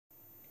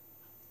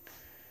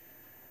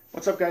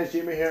What's up, guys?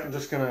 Jamie here. I'm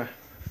just gonna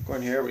go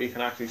in here where you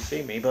can actually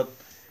see me. But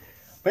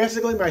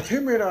basically, my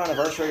Tomb Raider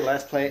anniversary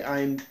Let's Play,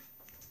 I'm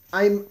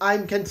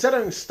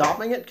considering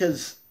stopping it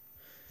because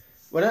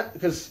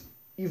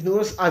you've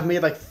noticed I've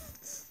made like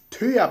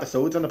 2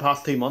 episodes in the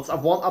past 2 months.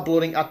 I've one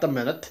uploading at the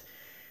minute,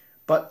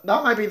 but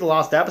that might be the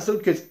last episode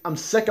because I'm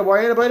sick of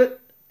worrying about it,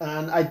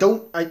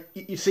 and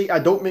you see, I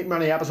don't make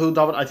many episodes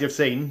of it as you've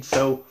seen,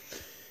 so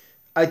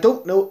I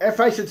don't know if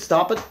I should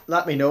stop it.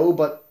 Let me know,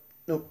 but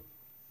no.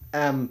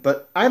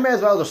 But I may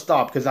as well just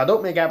stop because I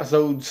don't make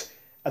episodes.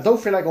 I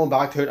don't feel like going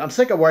back to it. I'm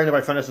sick of worrying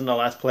about finishing the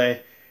Let's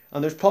Play,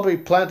 and there's probably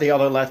plenty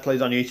other Let's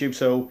Plays on YouTube.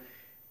 So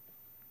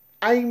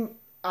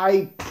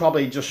I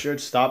probably just should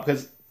stop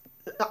because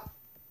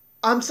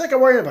I'm sick of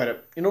worrying about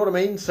it. You know what I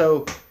mean?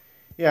 So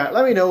yeah,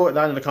 let me know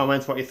down in the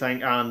comments what you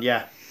think, and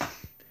yeah,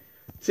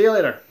 see you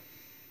later.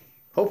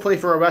 Hopefully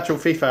for a retro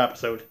FIFA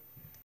episode.